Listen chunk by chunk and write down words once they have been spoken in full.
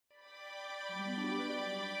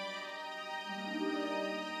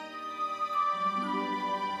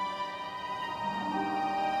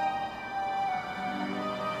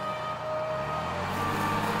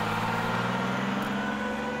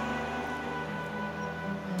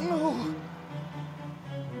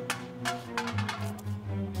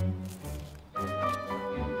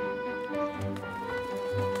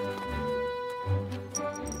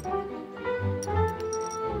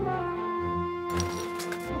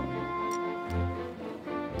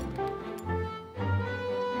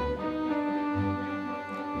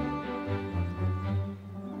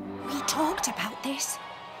Talked about this?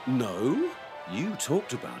 No, you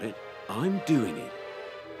talked about it. I'm doing it.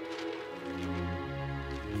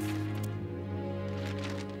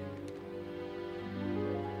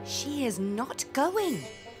 She is not going.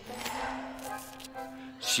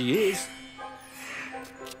 She is.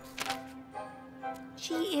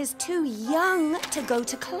 She is too young to go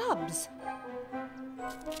to clubs.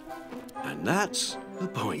 And that's the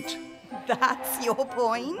point. That's your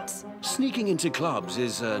point? Sneaking into clubs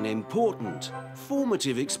is an important,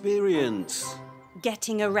 formative experience.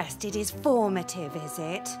 Getting arrested is formative, is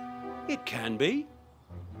it? It can be.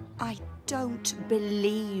 I don't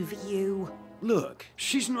believe you. Look,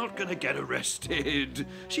 she's not gonna get arrested.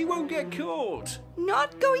 She won't get caught.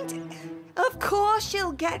 Not going to... Of course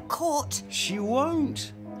she'll get caught. She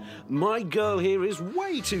won't. My girl here is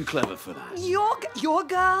way too clever for that. Your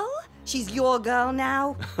girl? She's your girl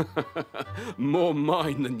now. More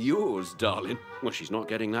mine than yours, darling. Well, she's not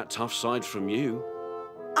getting that tough side from you.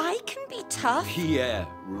 I can be tough. Yeah,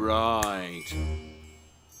 right.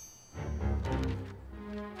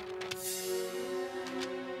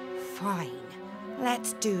 Fine.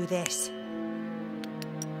 Let's do this.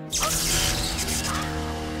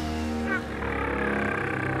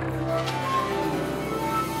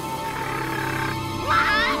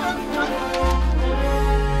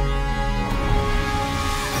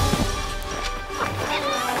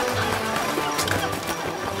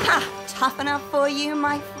 Ha! Tough enough for you,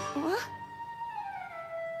 my... What?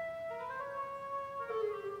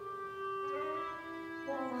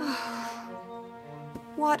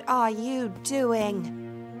 What are you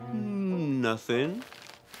doing? Nothing.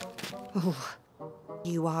 Oh,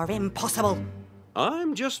 you are impossible.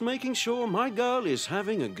 I'm just making sure my girl is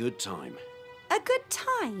having a good time. A good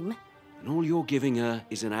time? And all you're giving her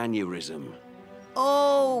is an aneurysm.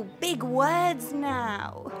 Oh, big words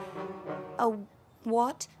now. A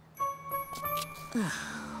what?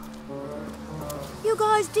 You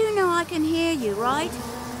guys do know I can hear you, right?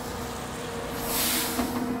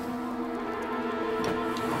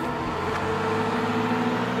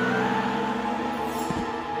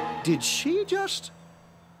 Did she just...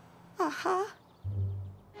 Uh-huh.